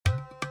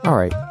All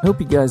right, I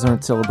hope you guys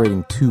aren't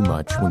celebrating too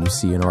much when you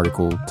see an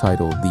article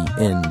titled The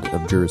End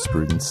of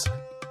Jurisprudence.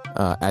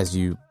 As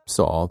you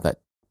saw, that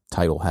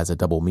title has a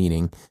double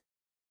meaning,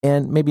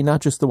 and maybe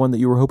not just the one that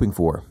you were hoping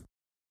for.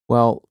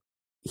 Well,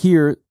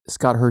 here,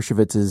 Scott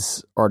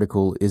Hershovitz's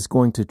article is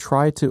going to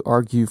try to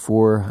argue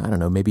for,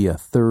 maybe a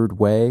third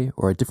way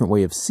or a different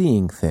way of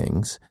seeing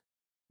things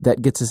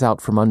that gets us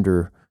out from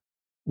under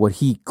what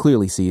he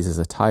clearly sees as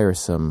a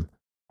tiresome,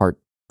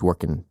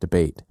 heart-dworkin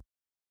debate.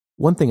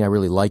 One thing I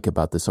really like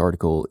about this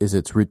article is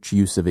its rich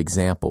use of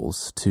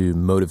examples to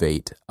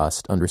motivate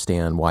us to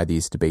understand why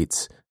these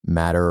debates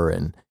matter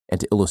and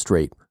to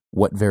illustrate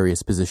what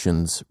various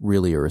positions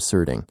really are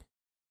asserting.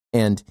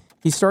 And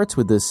he starts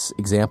with this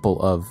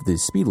example of the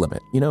speed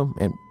limit,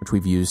 and which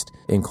we've used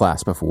in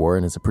class before,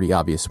 and it's a pretty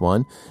obvious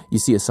one. You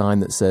see a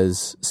sign that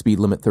says speed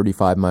limit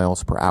 35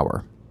 miles per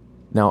hour.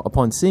 Now,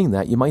 upon seeing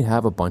that, you might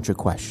have a bunch of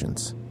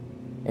questions.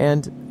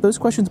 And those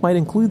questions might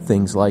include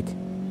things like,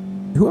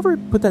 whoever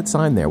put that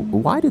sign there,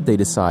 why did they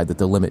decide that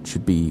the limit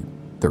should be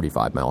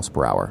 35 miles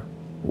per hour?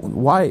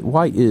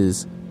 Why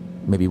is,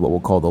 maybe what we'll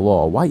call the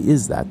law, why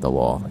is that the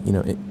law?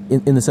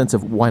 In the sense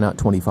of why not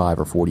 25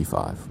 or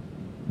 45?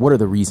 What are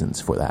the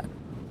reasons for that?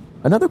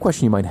 Another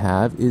question you might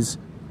have is,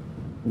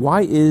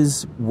 why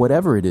is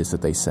whatever it is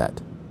that they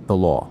set the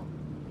law?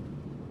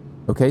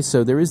 Okay,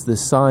 so there is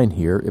this sign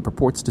here. It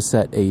purports to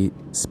set a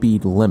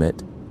speed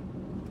limit.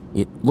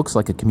 It looks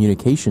like a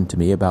communication to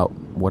me about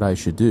what I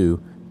should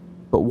do.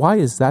 But why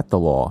is that the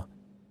law,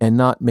 and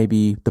not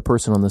maybe the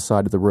person on the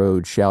side of the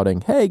road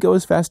shouting, hey, go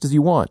as fast as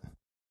you want?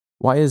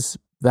 Why is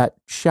that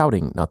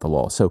shouting not the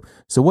law? So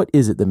what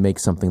is it that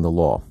makes something the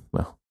law?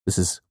 Well, this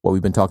is what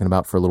we've been talking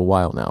about for a little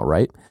while now,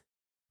 right?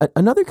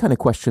 Another kind of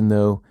question,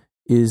 though,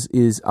 is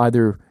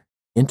either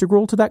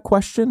integral to that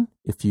question,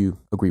 if you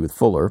agree with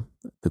Fuller,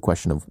 the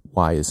question of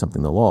why is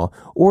something the law,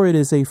 or it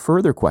is a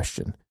further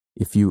question,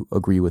 if you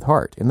agree with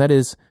Hart, and that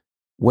is,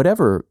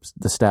 whatever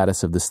the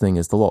status of this thing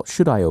is the law,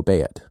 should I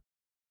obey it?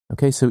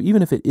 Okay, so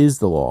even if it is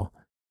the law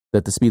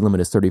that the speed limit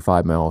is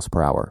 35 miles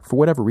per hour, for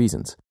whatever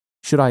reasons,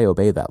 should I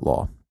obey that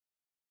law?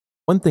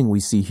 One thing we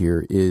see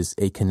here is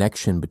a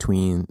connection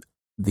between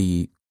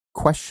the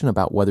question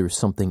about whether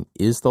something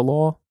is the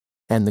law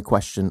and the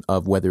question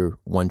of whether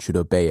one should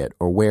obey it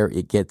or where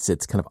it gets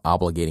its kind of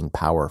obligating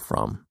power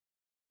from.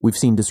 We've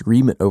seen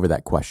disagreement over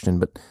that question,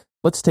 but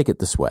let's take it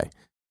this way.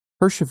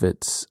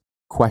 Hershovitz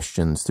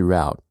questions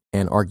throughout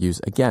and argues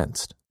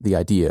against the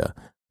idea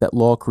that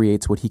law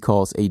creates what he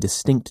calls a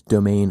distinct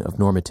domain of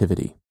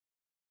normativity.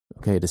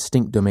 Okay, a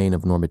distinct domain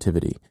of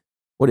normativity.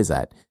 What is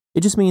that?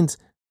 It just means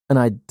an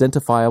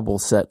identifiable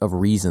set of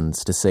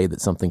reasons to say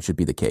that something should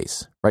be the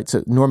case, right?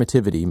 So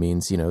normativity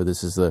means,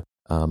 this is the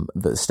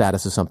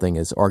status of something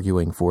as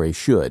arguing for a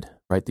should,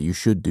 right? That you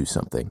should do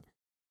something.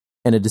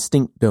 And a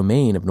distinct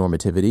domain of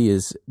normativity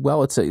is,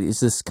 well, it's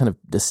this kind of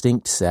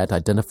distinct set,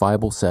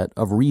 identifiable set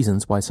of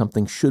reasons why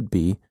something should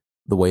be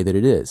the way that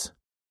it is.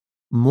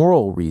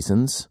 Moral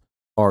reasons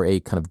are a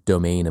kind of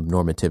domain of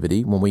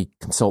normativity. When we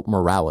consult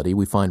morality,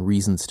 we find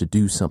reasons to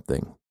do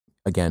something.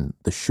 Again,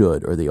 the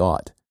should or the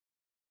ought.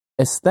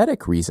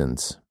 Aesthetic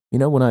reasons,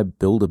 when I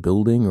build a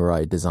building or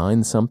I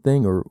design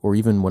something or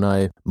even when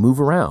I move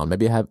around,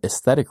 maybe I have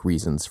aesthetic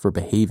reasons for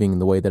behaving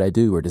the way that I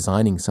do or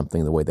designing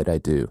something the way that I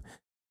do.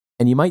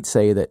 And you might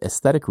say that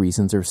aesthetic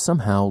reasons are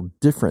somehow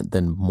different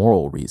than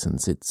moral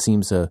reasons. It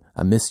seems a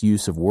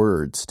misuse of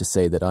words to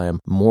say that I am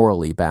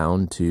morally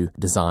bound to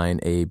design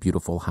a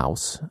beautiful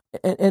house.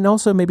 And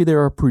also maybe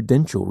there are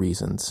prudential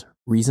reasons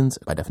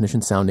by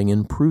definition sounding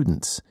in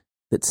prudence,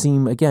 that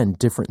seem, again,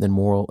 different than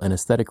moral and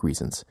aesthetic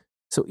reasons.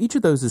 So each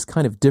of those is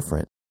kind of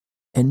different.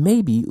 And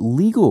maybe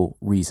legal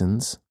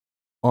reasons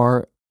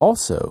are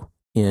also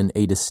in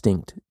a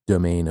distinct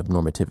domain of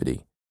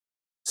normativity.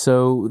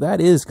 So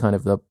that is kind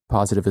of the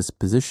positivist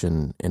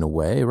position in a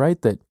way, right?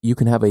 That you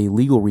can have a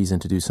legal reason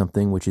to do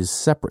something which is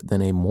separate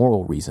than a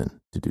moral reason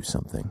to do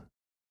something.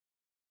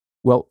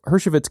 Well,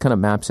 Hershovitz kind of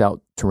maps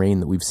out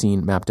terrain that we've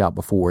seen mapped out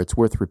before. It's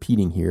worth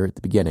repeating here at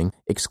the beginning.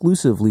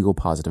 Exclusive legal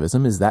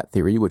positivism is that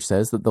theory which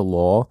says that the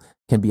law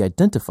can be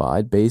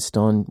identified based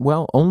on,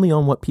 only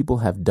on what people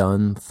have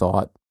done,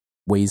 thought,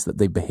 ways that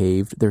they've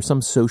behaved. There's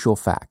some social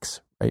facts,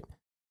 right?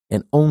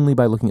 And only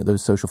by looking at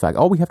those social facts,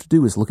 all we have to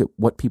do is look at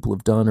what people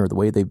have done or the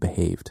way they've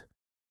behaved.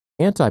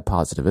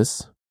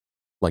 Anti-positivists,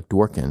 like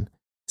Dworkin,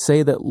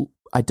 say that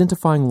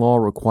identifying law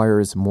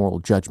requires moral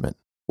judgment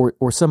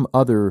or some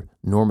other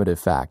normative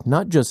fact,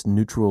 not just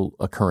neutral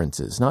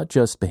occurrences, not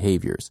just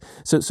behaviors.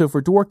 So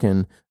for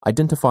Dworkin,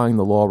 identifying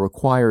the law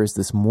requires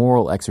this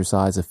moral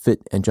exercise of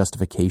fit and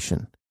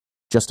justification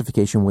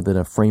within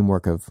a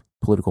framework of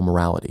political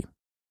morality.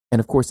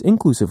 And of course,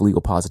 inclusive legal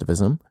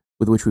positivism,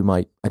 with which we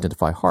might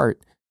identify Hart,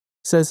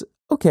 says,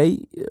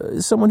 okay,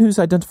 someone who's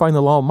identifying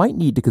the law might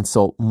need to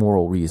consult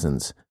moral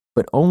reasons,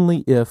 but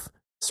only if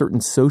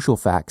certain social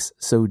facts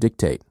so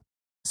dictate.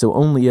 So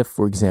only if,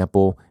 for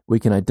example, we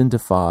can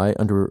identify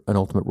under an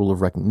ultimate rule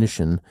of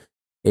recognition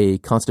a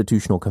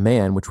constitutional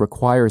command which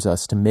requires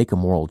us to make a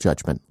moral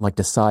judgment, like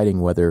deciding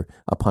whether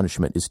a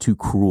punishment is too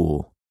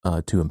cruel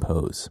to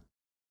impose.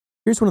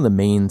 Here's one of the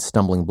main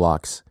stumbling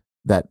blocks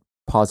that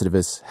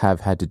positivists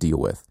have had to deal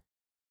with,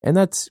 and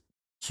that's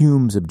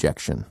Hume's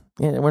objection.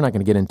 And we're not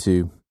going to get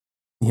into,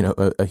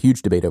 a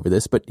huge debate over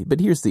this, but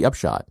here's the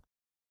upshot.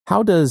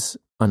 How does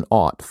an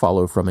ought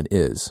follow from an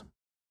is?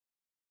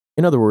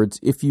 In other words,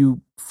 if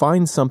you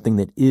find something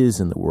that is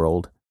in the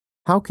world,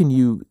 how can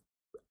you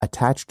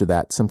attach to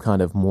that some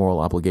kind of moral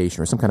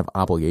obligation or some kind of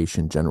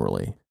obligation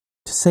generally?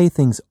 To say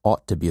things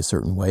ought to be a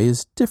certain way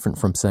is different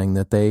from saying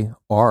that they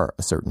are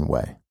a certain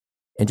way.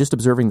 And just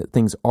observing that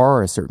things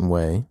are a certain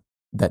way,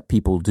 that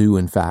people do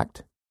in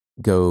fact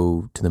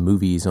go to the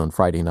movies on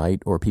Friday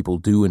night, or people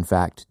do in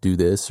fact do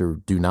this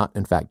or do not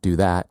in fact do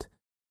that,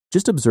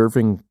 just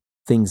observing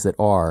things that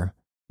are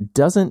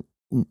doesn't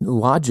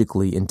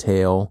logically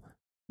entail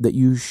that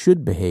you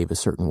should behave a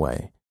certain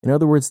way. In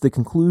other words, the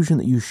conclusion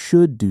that you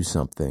should do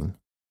something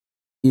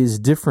is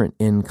different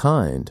in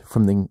kind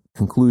from the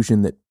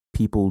conclusion that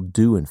people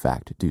do in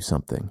fact do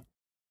something.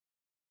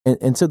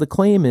 And so the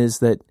claim is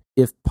that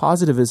if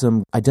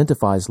positivism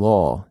identifies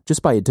law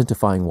just by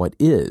identifying what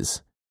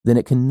is, then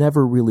it can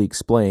never really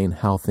explain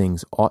how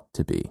things ought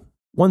to be.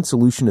 One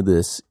solution to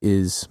this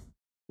is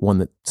one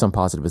that some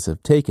positivists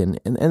have taken,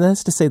 and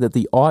that's to say that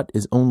the ought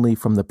is only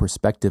from the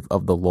perspective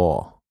of the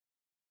law.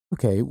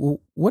 Okay,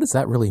 well, what does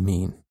that really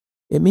mean?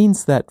 It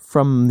means that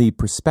from the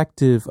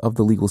perspective of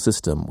the legal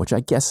system, which I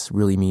guess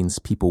really means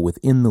people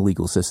within the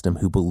legal system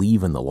who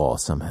believe in the law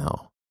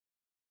somehow,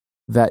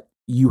 that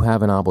you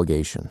have an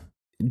obligation.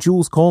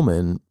 Jules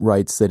Coleman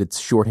writes that it's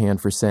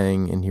shorthand for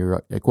saying, and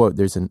here I quote,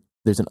 there's an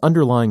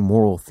underlying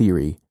moral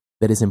theory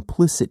that is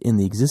implicit in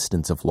the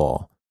existence of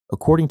law,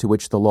 according to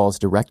which the law's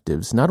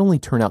directives not only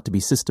turn out to be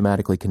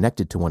systematically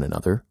connected to one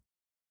another,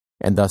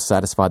 and thus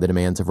satisfy the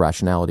demands of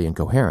rationality and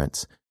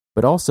coherence,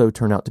 but also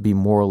turn out to be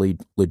morally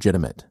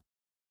legitimate.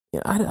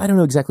 I don't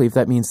know exactly if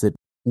that means that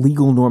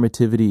legal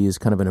normativity is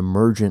kind of an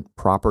emergent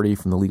property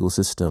from the legal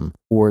system,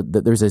 or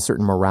that there's a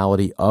certain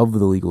morality of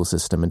the legal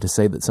system, and to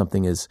say that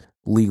something is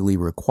legally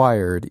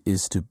required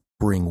is to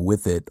bring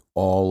with it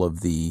all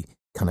of the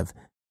kind of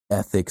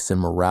ethics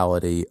and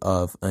morality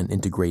of an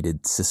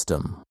integrated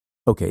system.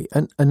 Okay,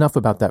 enough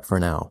about that for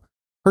now.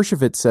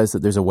 Hershovitz says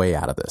that there's a way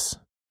out of this.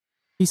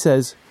 He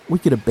says, we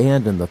could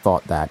abandon the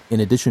thought that,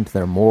 in addition to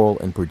their moral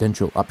and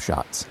prudential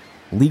upshots,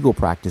 legal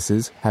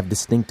practices have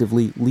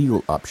distinctively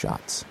legal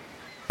upshots.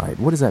 All right,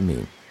 what does that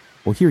mean?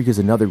 Well, here he gives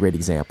another great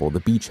example, the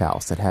beach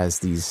house that has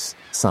these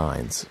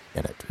signs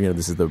in it.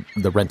 This is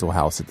the rental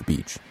house at the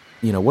beach.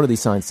 One of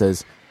these signs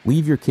says,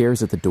 leave your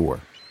cares at the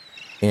door.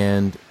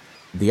 And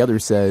the other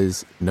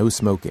says, no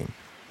smoking.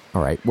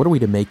 All right, what are we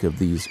to make of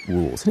these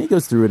rules? And he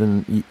goes through it,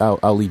 and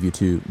I'll leave you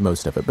to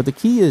most of it. But the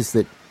key is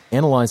that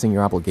analyzing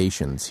your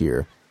obligations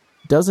here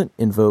doesn't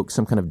invoke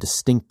some kind of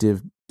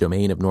distinctive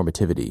domain of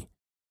normativity.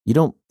 You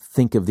don't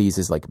think of these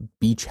as like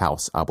beach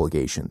house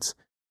obligations.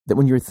 That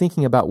when you're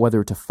thinking about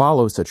whether to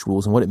follow such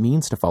rules and what it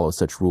means to follow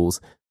such rules,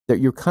 that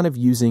you're kind of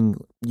using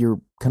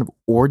your kind of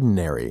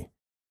ordinary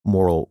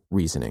moral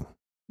reasoning,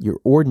 your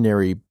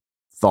ordinary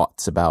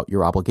thoughts about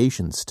your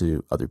obligations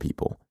to other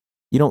people.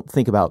 You don't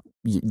think about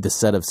the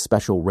set of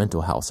special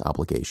rental house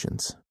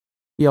obligations.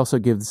 He also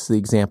gives the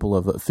example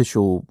of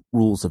official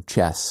rules of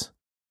chess.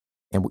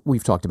 And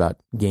we've talked about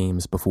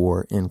games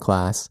before in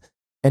class.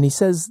 And he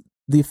says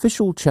the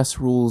official chess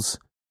rules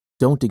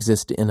don't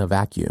exist in a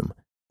vacuum.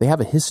 They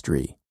have a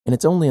history, and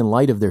it's only in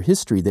light of their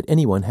history that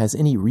anyone has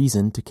any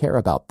reason to care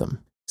about them.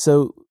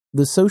 So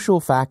the social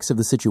facts of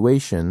the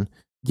situation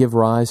give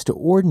rise to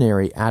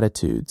ordinary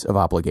attitudes of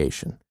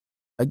obligation.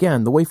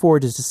 Again, the way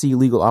forward is to see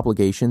legal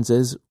obligations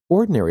as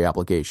ordinary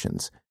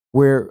obligations,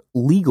 where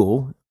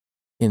legal,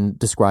 in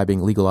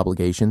describing legal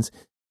obligations,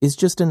 is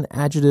just an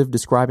adjective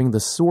describing the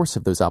source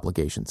of those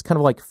obligations, kind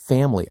of like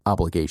family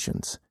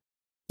obligations.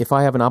 If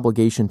I have an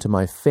obligation to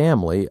my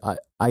family,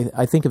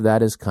 I think of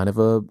that as kind of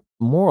a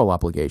moral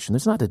obligation.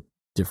 There's not a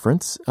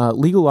difference.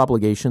 Legal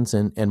obligations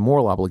and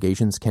moral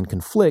obligations can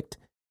conflict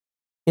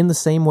in the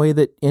same way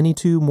that any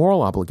two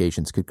moral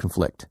obligations could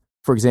conflict.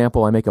 For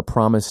example, I make a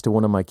promise to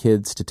one of my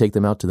kids to take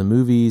them out to the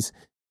movies,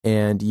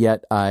 and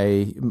yet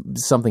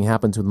something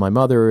happens with my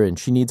mother and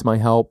she needs my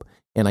help,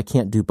 and I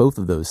can't do both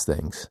of those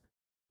things.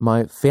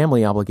 My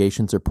family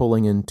obligations are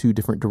pulling in two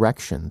different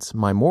directions.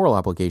 My moral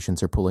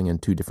obligations are pulling in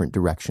two different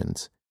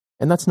directions.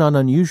 And that's not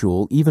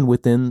unusual, even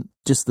within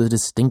just the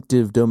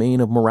distinctive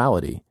domain of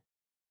morality.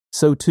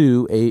 So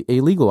too,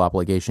 a legal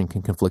obligation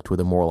can conflict with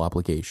a moral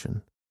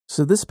obligation.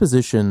 So this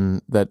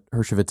position that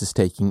Hershovitz is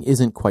taking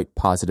isn't quite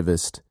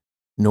positivist,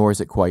 nor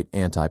is it quite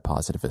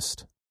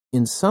anti-positivist.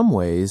 In some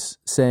ways,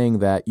 saying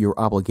that your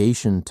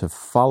obligation to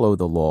follow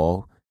the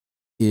law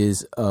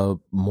is a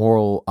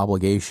moral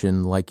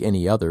obligation like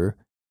any other,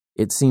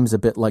 it seems a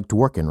bit like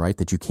Dworkin, right?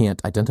 That you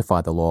can't identify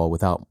the law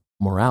without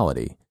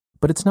morality.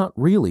 But it's not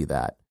really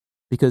that.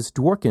 Because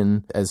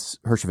Dworkin, as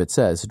Hershovitz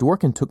says,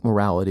 Dworkin took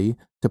morality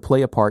to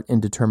play a part in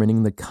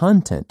determining the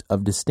content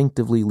of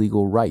distinctively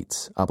legal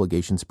rights,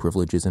 obligations,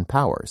 privileges, and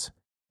powers.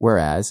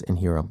 Whereas, and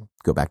here I'll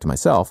go back to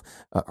myself,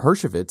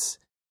 Hershovitz,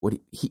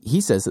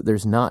 he says that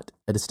there's not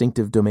a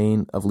distinctive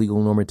domain of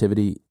legal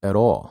normativity at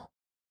all.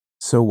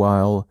 So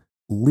while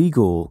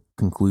legal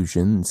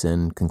conclusions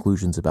and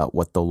conclusions about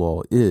what the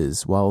law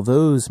is, while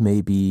those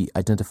may be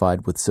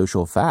identified with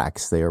social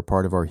facts, they are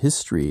part of our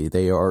history,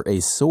 they are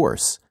a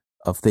source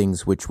of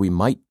things which we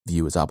might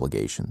view as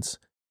obligations.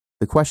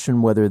 The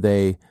question whether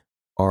they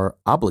are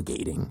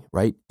obligating,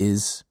 right,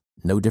 is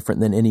no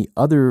different than any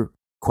other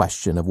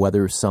question of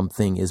whether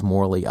something is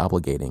morally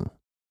obligating.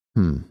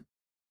 I'm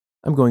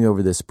going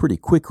over this pretty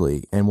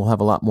quickly, and we'll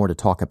have a lot more to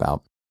talk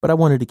about, but I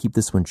wanted to keep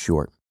this one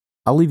short.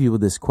 I'll leave you with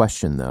this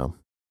question, though.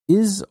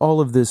 Is all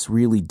of this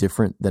really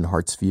different than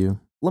Hart's view?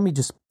 Let me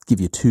just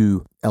give you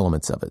two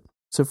elements of it.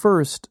 So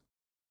first,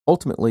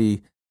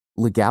 ultimately,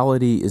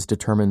 legality is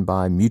determined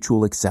by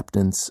mutual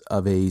acceptance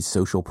of a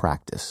social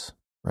practice,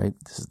 right?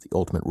 This is the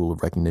ultimate rule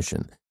of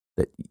recognition,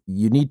 that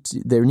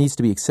there needs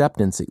to be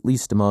acceptance, at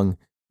least among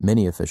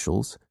many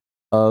officials,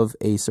 of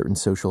a certain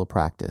social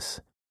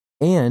practice.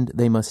 And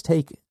they must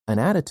take an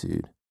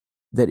attitude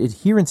that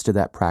adherence to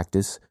that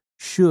practice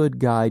should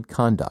guide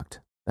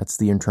conduct. That's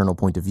the internal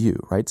point of view,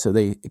 right? So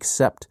they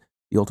accept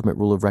the ultimate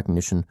rule of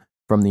recognition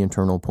from the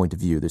internal point of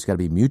view. There's got to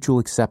be mutual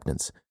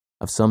acceptance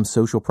of some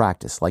social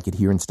practice, like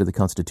adherence to the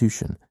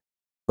Constitution,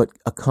 but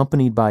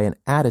accompanied by an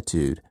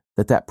attitude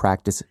that that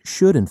practice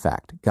should, in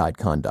fact, guide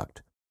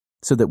conduct,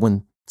 so that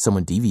when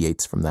someone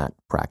deviates from that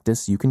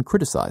practice, you can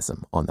criticize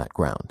them on that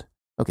ground.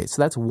 Okay,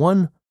 so that's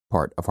one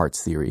part of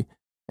Hart's theory.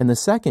 And the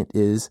second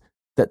is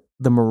that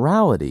the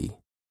morality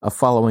of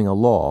following a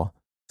law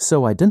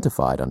so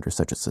identified under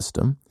such a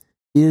system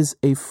is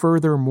a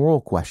further moral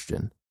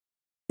question.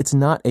 It's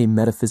not a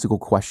metaphysical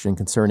question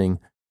concerning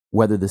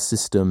whether the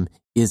system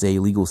is a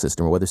legal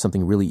system or whether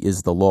something really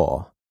is the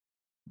law.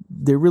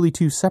 They're really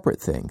two separate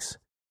things.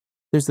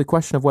 There's the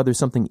question of whether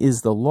something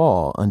is the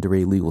law under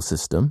a legal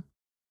system,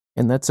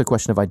 and that's a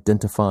question of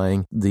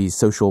identifying the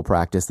social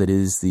practice that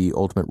is the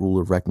ultimate rule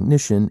of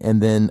recognition,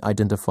 and then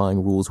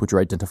identifying rules which are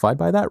identified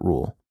by that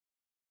rule.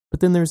 But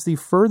then there's the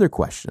further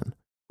question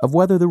of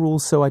whether the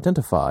rules so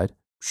identified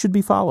should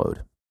be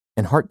followed.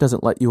 And Hart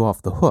doesn't let you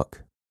off the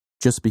hook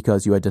just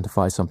because you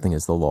identify something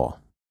as the law.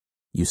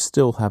 You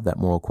still have that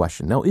moral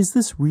question. Now, is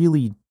this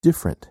really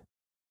different?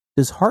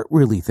 Does Hart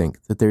really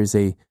think that there's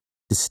a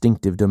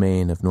distinctive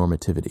domain of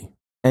normativity?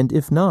 And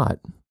if not,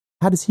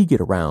 how does he get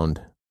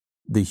around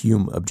the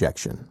Hume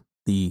objection,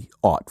 the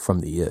ought from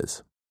the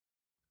is?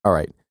 All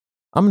right,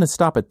 I'm going to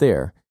stop it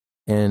there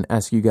and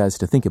ask you guys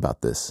to think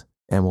about this,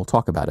 and we'll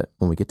talk about it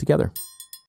when we get together.